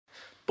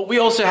But we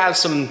also have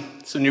some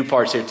new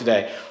parts here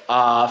today.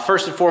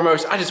 First and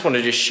foremost, I just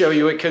wanted to show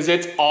you it because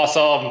it's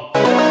awesome.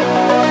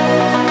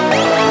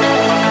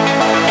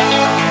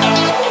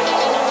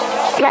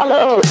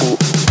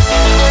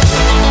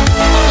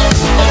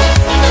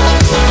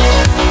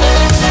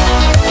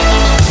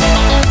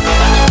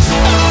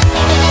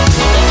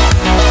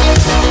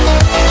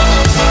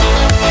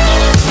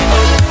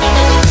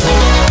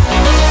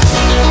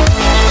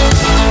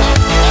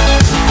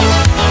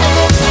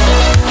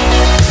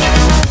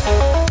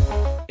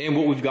 And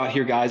what we've got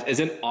here, guys, is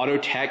an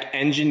AutoTech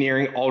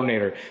engineering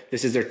alternator.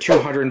 This is their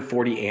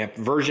 240 amp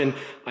version.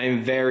 I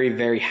am very,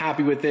 very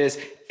happy with this.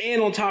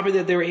 And on top of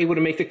that, they were able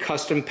to make the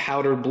custom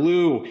powder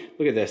blue.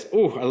 Look at this.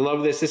 Oh, I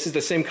love this. This is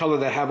the same color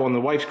that I have on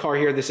the wife's car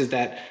here. This is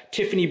that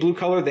Tiffany blue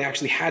color. They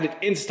actually had it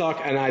in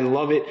stock, and I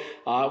love it.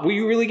 Will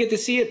you really get to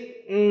see it?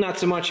 Not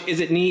so much. Is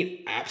it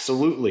neat?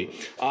 Absolutely.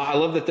 I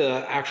love that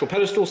the actual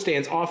pedestal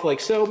stands off like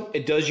so.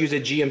 It does use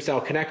a GM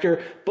style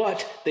connector,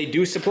 but they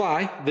do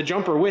supply the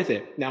jumper with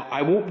it. Now,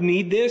 I won't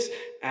need this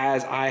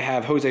as I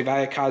have Jose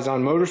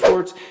Vallecazan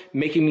Motorsports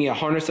making me a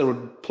harness that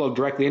would plug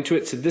directly into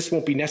it, so this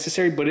won't be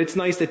necessary, but it's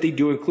nice that they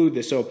do include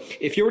this. So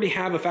if you already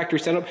have a factory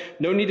setup,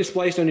 no need to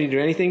splice, no need to do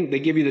anything. They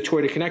give you the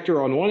Toyota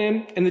connector on one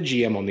end and the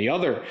GM on the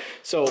other.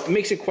 So it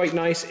makes it quite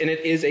nice, and it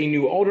is a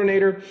new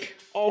alternator,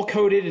 all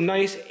coated and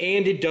nice,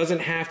 and it doesn't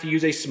have to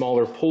use a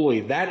smaller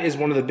pulley. That is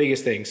one of the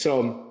biggest things.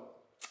 So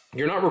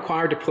you're not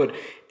required to put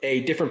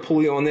a different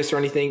pulley on this or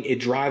anything. It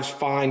drives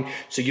fine,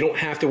 so you don't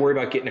have to worry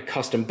about getting a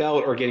custom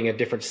belt or getting a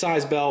different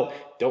size belt.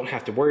 Don't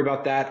have to worry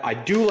about that. I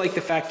do like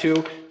the fact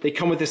too, they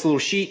come with this little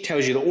sheet,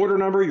 tells you the order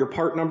number, your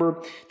part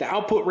number, the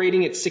output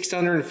rating at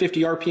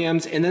 650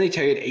 RPMs, and then they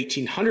tell you at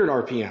 1800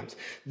 RPMs.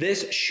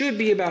 This should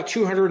be about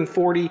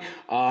 240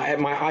 at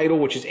my idle,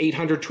 which is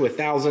 800 to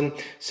 1000.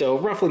 So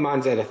roughly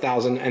mine's at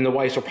 1000, and the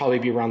wife's will probably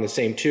be around the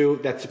same too.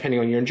 That's depending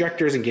on your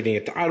injectors and getting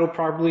it to idle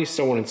properly,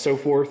 so on and so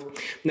forth.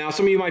 Now,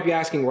 some of you might be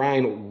asking,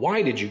 Ryan,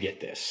 why did you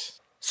get this?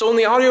 So in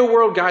the audio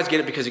world, guys get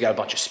it because you got a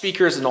bunch of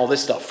speakers and all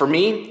this stuff. For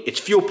me, it's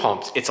fuel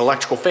pumps, it's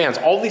electrical fans,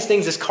 all these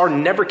things this car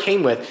never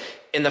came with,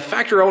 and the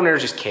factory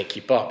owners just can't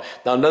keep up.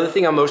 Now, another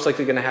thing I'm most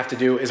likely gonna have to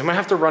do is I'm gonna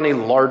have to run a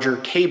larger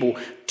cable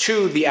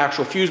to the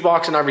actual fuse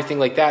box and everything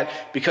like that,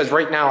 because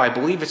right now I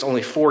believe it's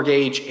only 4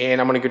 gauge, and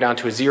I'm gonna go down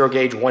to a 0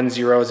 gauge,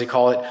 1-0 as they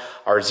call it,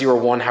 or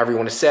 0-1, however you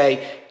wanna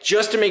say,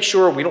 just to make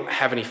sure we don't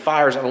have any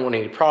fires. I don't want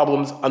any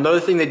problems. Another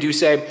thing they do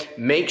say,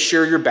 make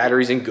sure your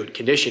battery's in good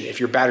condition. If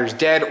your battery's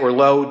dead or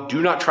low,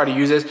 do not try to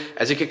use this,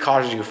 as it could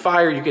cause you a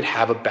fire. You could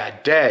have a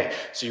bad day.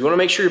 So you wanna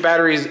make sure your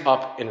battery is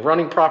up and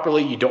running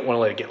properly. You don't wanna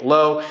let it get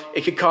low.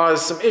 It could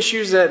cause some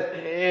issues that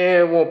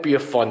it won't be a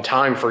fun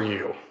time for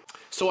you.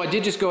 So I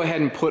did just go ahead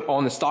and put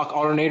on the stock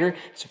alternator.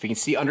 So if you can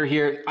see under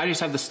here, I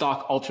just have the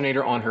stock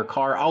alternator on her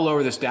car. I'll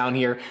lower this down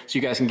here so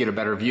you guys can get a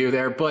better view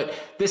there. But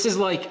this is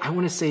like, I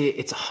want to say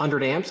it's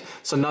 100 amps.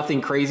 So nothing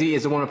crazy.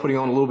 Is the one I'm putting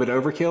on a little bit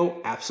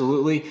overkill?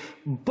 Absolutely.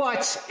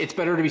 But it's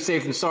better to be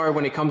safe than sorry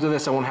when it comes to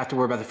this. I won't have to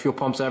worry about the fuel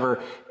pumps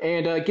ever.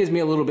 And it gives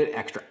me a little bit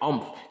extra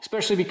oomph,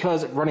 especially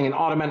because running an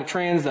automatic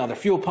trans, the other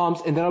fuel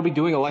pumps, and then I'll be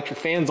doing electric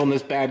fans on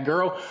this bad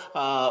girl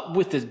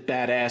with this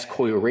badass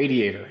coil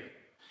radiator.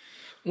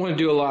 I want to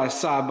do a lot of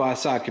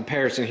side-by-side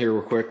comparison here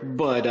real quick,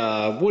 but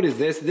what is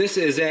this? This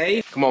is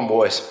a... Come on,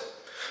 boys.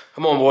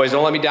 Come on, boys.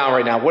 Don't let me down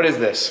right now. What is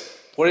this?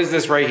 What is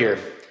this right here?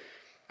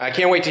 I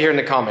can't wait to hear in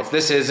the comments.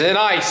 This is an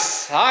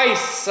ice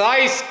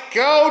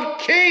cold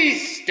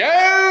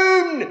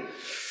Keystone!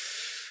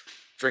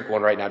 Drink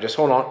one right now. Just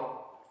hold on.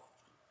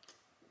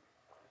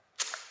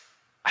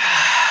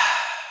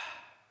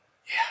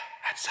 Yeah,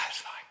 that's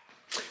satisfying.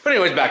 But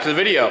anyways, back to the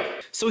video.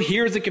 So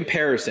here's the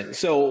comparison.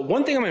 So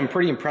one thing I'm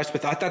pretty impressed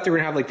with, I thought they were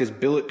gonna have like this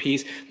billet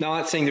piece. Now, I'm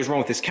not saying there's wrong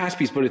with this cast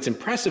piece, but it's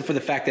impressive for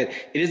the fact that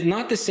it is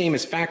not the same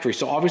as factory.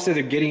 So obviously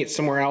they're getting it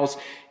somewhere else.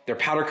 They're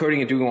powder coating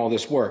and doing all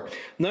this work.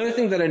 Another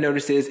thing that I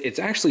noticed is it's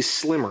actually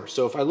slimmer.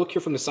 So if I look here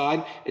from the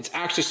side, it's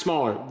actually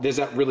smaller. Does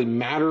that really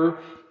matter?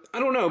 I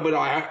don't know,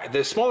 but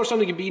the smaller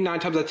something can be 9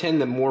 times out of 10,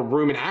 the more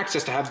room and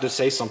access to have to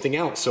say something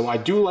else. So I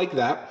do like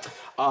that.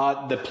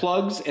 The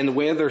plugs and the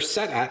way they're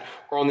set at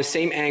are on the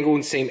same angle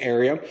and same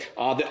area.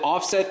 The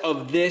offset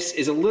of this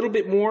is a little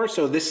bit more,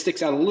 so this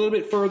sticks out a little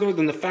bit further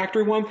than the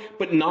factory one,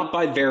 but not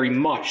by very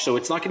much. So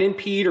it's not gonna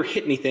impede or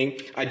hit anything.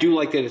 I do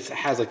like that it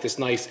has like this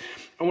nice,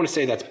 I wanna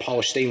say that's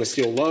polished stainless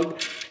steel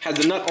lug. Has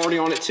the nut already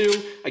on it too.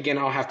 Again,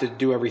 I'll have to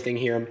do everything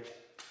here.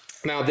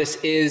 Now this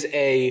is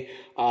a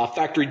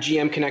factory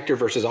GM connector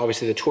versus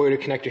obviously the Toyota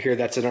connector here.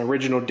 That's an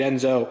original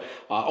Denso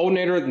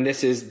alternator, and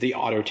this is the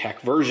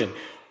AutoTech version.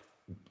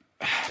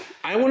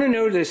 I want to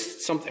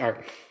notice something,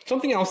 or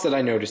something else that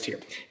I noticed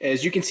here,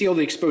 as you can see all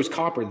the exposed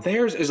copper,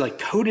 theirs is like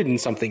coated in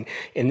something,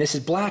 and this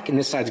is black and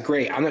this side's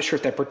gray. I'm not sure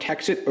if that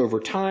protects it over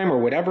time or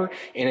whatever,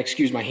 and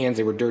excuse my hands,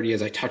 they were dirty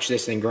as I touched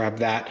this and grabbed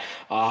that.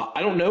 I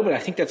don't know, but I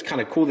think that's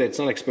kind of cool that it's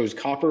not exposed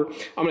copper.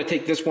 I'm going to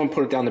take this one,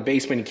 put it down in the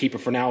basement, and keep it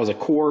for now as a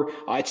core.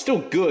 It's still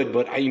good,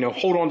 but I,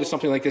 hold on to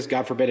something like this.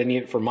 God forbid I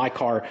need it for my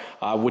car,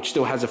 which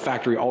still has a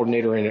factory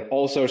alternator in it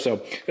also, so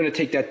I'm going to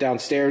take that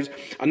downstairs.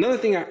 Another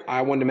thing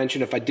I wanted to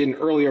mention, if I didn't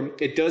earlier,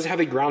 it does have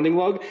a grounding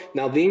lug.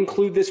 Now, they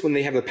include this when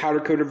they have the powder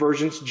coated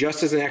versions,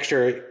 just as an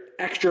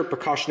extra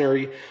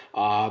precautionary,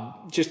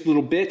 just a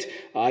little bit.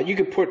 You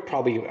could put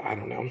probably, I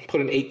don't know, put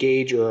an 8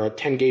 gauge or a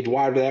 10 gauge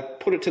wire to that,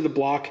 put it to the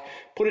block,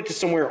 put it to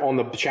somewhere on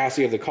the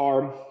chassis of the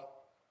car,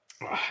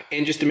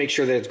 and just to make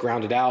sure that it's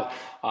grounded out.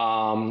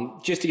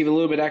 Just to give it a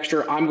little bit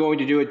extra, I'm going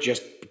to do it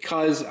just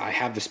because I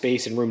have the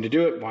space and room to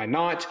do it. Why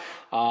not?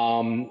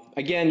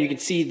 Again, you can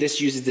see this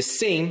uses the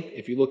same,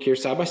 if you look here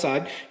side by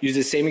side,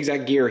 uses the same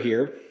exact gear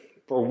here,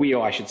 or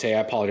wheel, I should say. I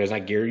apologize,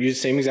 not gear. Use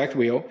the same exact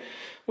wheel,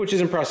 which is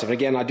impressive.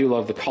 Again, I do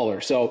love the color.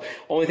 So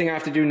only thing I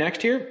have to do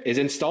next here is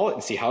install it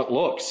and see how it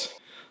looks.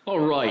 All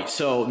right,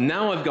 so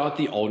now I've got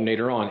the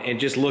alternator on,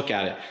 and just look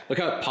at it. Look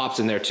how it pops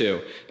in there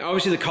too. Now,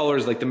 obviously the color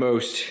is like the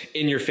most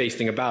in-your-face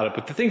thing about it,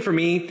 but the thing for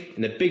me,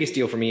 and the biggest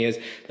deal for me, is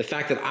the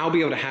fact that I'll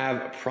be able to have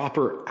a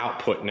proper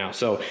output now.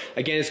 So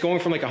again, it's going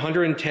from like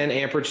 110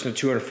 amperage to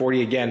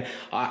 240. Again,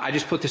 I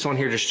just put this on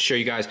here just to show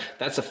you guys,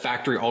 that's a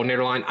factory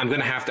alternator line. I'm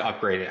gonna have to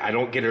upgrade it. I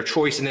don't get a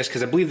choice in this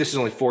because I believe this is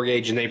only 4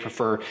 gauge, and they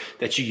prefer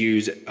that you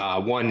use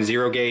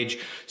 0 gauge.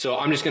 So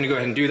I'm just gonna go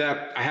ahead and do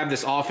that. I have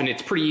this off, and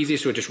it's pretty easy,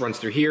 so it just runs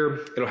through here.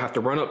 It'll have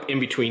to run up in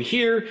between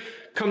here,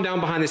 come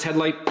down behind this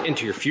headlight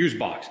into your fuse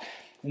box.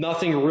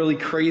 Nothing really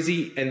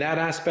crazy in that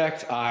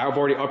aspect. I've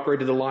already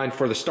upgraded the line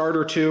for the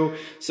starter too.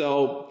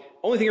 So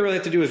only thing I really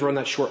have to do is run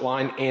that short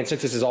line. And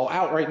since this is all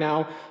out right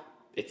now,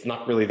 it's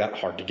not really that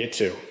hard to get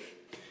to.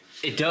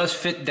 It does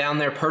fit down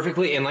there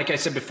perfectly, and like I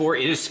said before,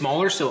 it is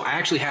smaller, so I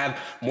actually have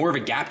more of a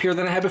gap here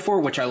than I had before,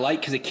 which I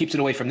like because it keeps it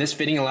away from this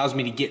fitting, allows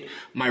me to get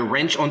my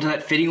wrench onto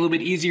that fitting a little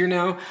bit easier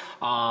now.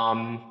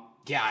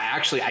 Yeah,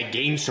 actually, I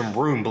gained some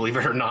room, believe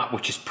it or not,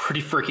 which is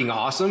pretty freaking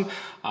awesome.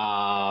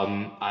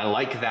 I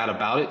like that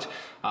about it.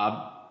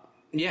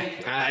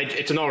 Yeah,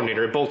 it's an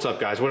alternator. It bolts up,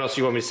 guys. What else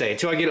do you want me to say?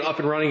 Until I get it up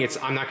and running,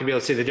 I'm not going to be able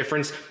to see the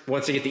difference.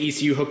 Once I get the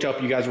ECU hooked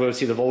up, you guys will be able to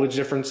see the voltage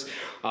difference.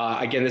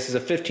 Again, this is a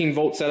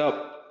 15-volt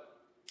setup,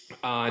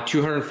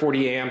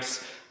 240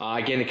 amps.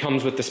 Again, it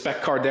comes with the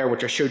spec card there,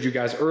 which I showed you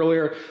guys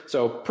earlier.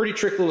 So pretty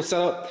trick little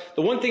setup.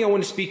 The one thing I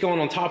want to speak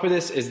on top of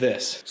this is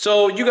this.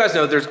 So you guys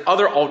know there's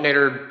other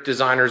alternator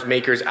designers,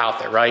 makers out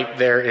there, right?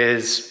 There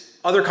is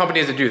other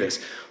companies that do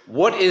this.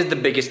 What is the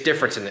biggest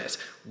difference in this?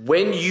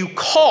 When you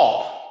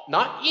call,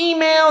 not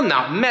email,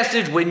 not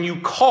message, when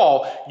you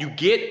call, you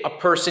get a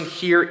person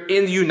here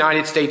in the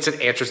United States that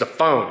answers the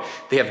phone.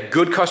 They have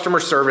good customer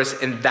service,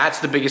 and that's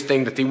the biggest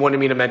thing that they wanted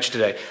me to mention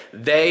today.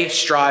 They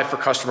strive for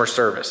customer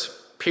service.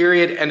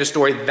 Period, end of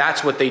story.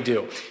 That's what they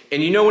do.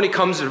 And when it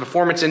comes to the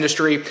performance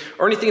industry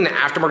or anything in the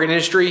aftermarket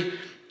industry,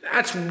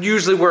 that's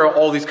usually where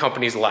all these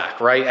companies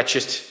lack, right? It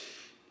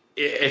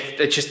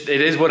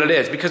is what it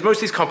is, because most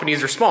of these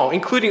companies are small,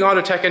 including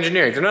AutoTech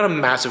Engineering. They're not a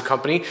massive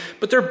company,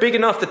 but they're big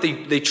enough that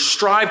they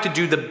strive to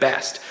do the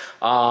best.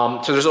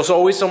 So there's also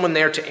always someone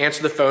there to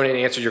answer the phone and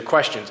answer your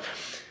questions.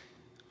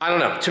 I don't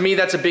know. To me,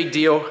 that's a big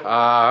deal.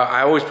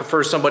 I always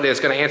prefer somebody that's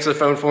going to answer the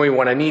phone for me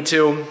when I need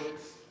to.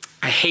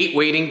 I hate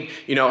waiting.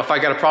 If I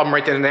got a problem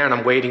right then and there and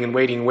I'm waiting and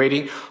waiting and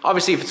waiting,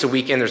 obviously if it's a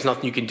weekend, there's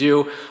nothing you can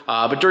do.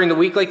 But during the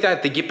week like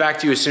that, they get back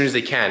to you as soon as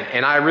they can.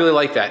 And I really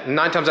like that. And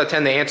 9 times out of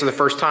 10, they answer the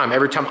first time.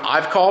 Every time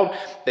I've called,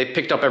 they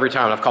picked up every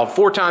time. I've called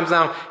 4 times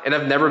now, and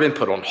I've never been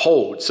put on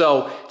hold.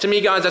 So to me,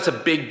 guys, that's a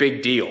big,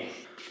 big deal.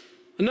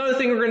 Another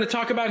thing we're going to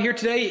talk about here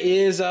today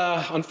is,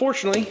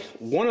 unfortunately,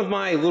 one of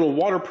my little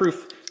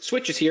waterproof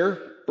switches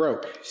here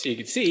broke. So you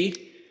can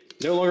see,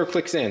 no longer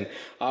clicks in.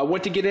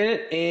 Went to get in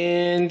it,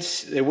 and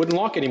it wouldn't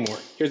lock anymore.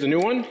 Here's the new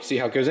one. See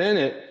how it goes in?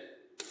 It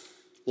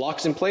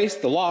locks in place.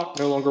 The lock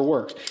no longer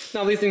works.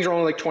 Now, these things are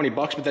only like 20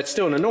 bucks, but that's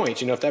still an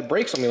annoyance. If that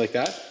breaks something like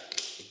that,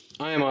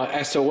 I am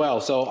a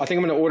SOL. So I think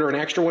I'm going to order an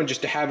extra one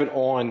just to have it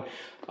on,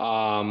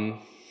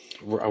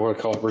 what do I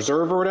call it,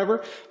 reserve or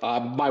whatever.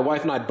 My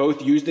wife and I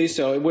both use these,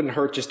 so it wouldn't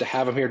hurt just to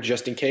have them here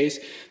just in case.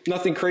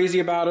 Nothing crazy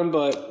about them,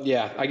 but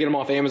yeah, I get them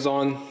off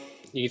Amazon.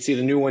 You can see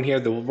the new one here.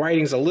 The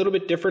writing's a little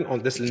bit different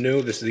on this is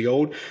new, this is the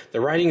old.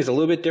 The writing is a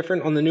little bit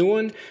different on the new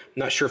one. I'm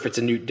not sure if it's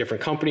a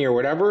different company or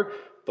whatever,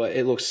 but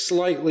it looks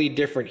slightly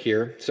different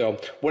here. So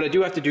what I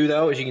do have to do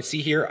though, as you can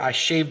see here, I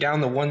shaved down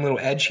the one little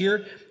edge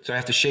here. So I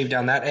have to shave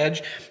down that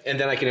edge, and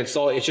then I can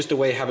install it. It's just the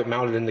way I have it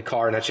mounted in the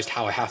car, and that's just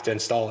how I have to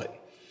install it.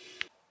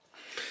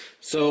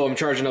 So I'm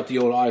charging up the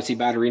old Odyssey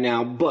battery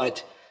now,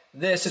 but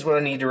this is what I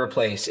need to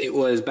replace. It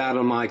was bad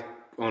on my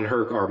on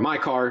her or my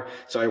car,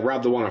 so I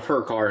grabbed the one off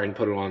her car and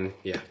put it on.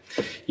 Yeah,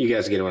 you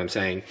guys get what I'm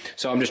saying.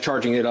 So I'm just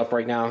charging it up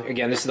right now.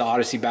 Again, this is the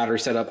Odyssey battery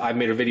setup. I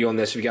made a video on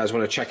this if you guys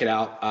want to check it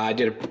out. I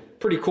did a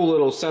pretty cool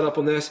little setup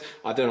on this.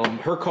 I did it on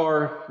her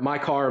car,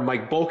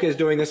 Mike Bulk is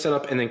doing this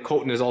setup, and then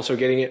Colton is also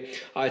getting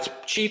it. It's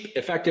cheap,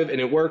 effective,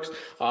 and it works.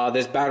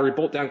 This battery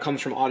bolt down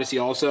comes from Odyssey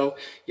also.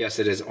 Yes,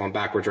 it is on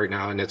backwards right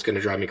now, and it's going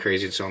to drive me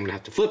crazy, so I'm going to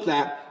have to flip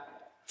that.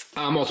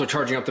 I'm also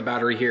charging up the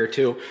battery here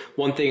too.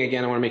 One thing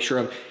again I want to make sure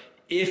of,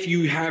 if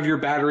you have your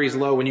batteries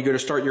low when you go to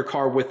start your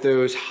car with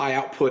those high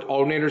output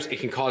alternators, it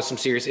can cause some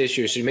serious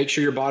issues. So make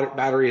sure your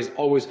battery is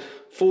always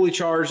fully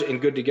charged and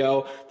good to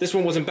go. This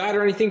one wasn't bad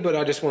or anything, but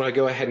I just want to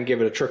go ahead and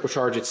give it a trickle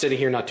charge. It's sitting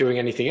here not doing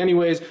anything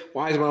anyways.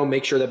 Might as well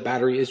make sure that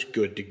battery is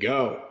good to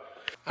go.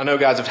 I know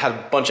guys, I've had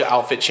a bunch of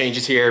outfit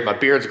changes here. My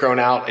beard's grown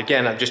out.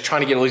 Again, I'm just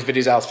trying to get all these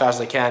videos out as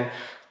fast as I can.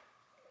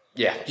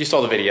 Yeah, you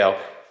saw the video.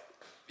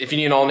 If you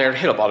need an alternator,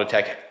 hit up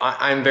AutoTech.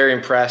 I'm very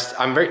impressed.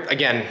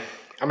 Again,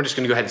 I'm just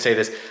gonna go ahead and say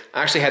this.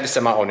 I actually had to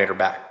send my alternator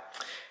back.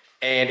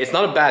 And it's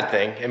not a bad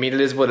thing. I mean,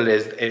 it is what it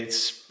is.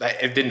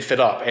 It didn't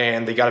fit up,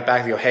 and they got it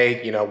back. They go,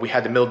 hey, you know, we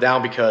had to mill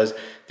down because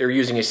they're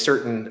using a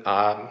certain,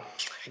 I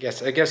guess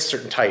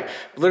certain type.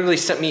 Literally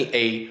sent me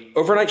a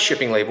overnight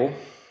shipping label.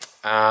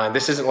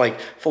 This isn't like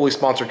fully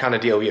sponsored kind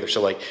of deal either.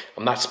 So like,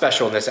 I'm not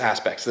special in this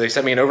aspect. So they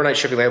sent me an overnight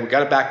shipping label,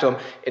 got it back to them,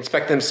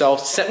 inspect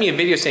themselves, sent me a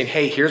video saying,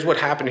 hey, here's what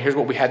happened. Here's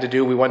what we had to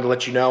do. We wanted to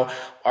let you know.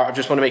 I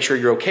just want to make sure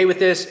you're okay with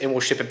this, and we'll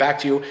ship it back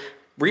to you.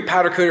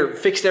 Repowder coater,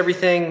 fixed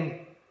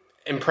everything.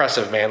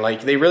 Impressive, man.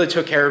 Like, they really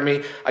took care of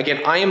me.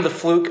 Again, I am the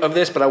fluke of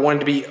this, but I wanted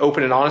to be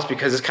open and honest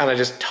because this kind of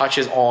just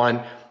touches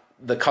on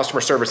the customer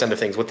service end of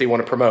things, what they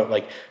want to promote.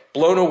 Like,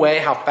 blown away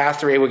how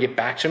fast they're able to get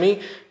back to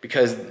me,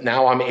 because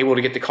now I'm able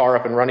to get the car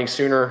up and running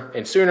sooner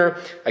and sooner.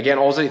 Again,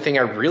 all the thing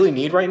I really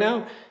need right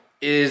now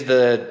is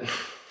the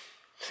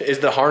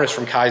harness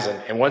from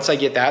Kaizen. And once I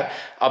get that,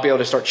 I'll be able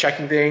to start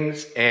checking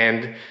things.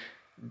 And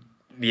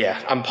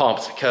yeah, I'm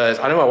pumped because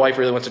I know my wife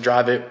really wants to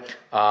drive it.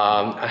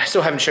 I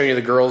still haven't shown you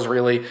the girls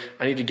really.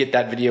 I need to get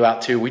that video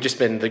out too.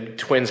 The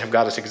twins have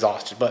got us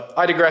exhausted, but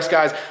I digress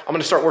guys. I'm going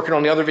to start working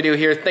on the other video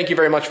here. Thank you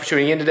very much for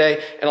tuning in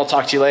today, and I'll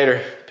talk to you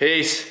later.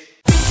 Peace.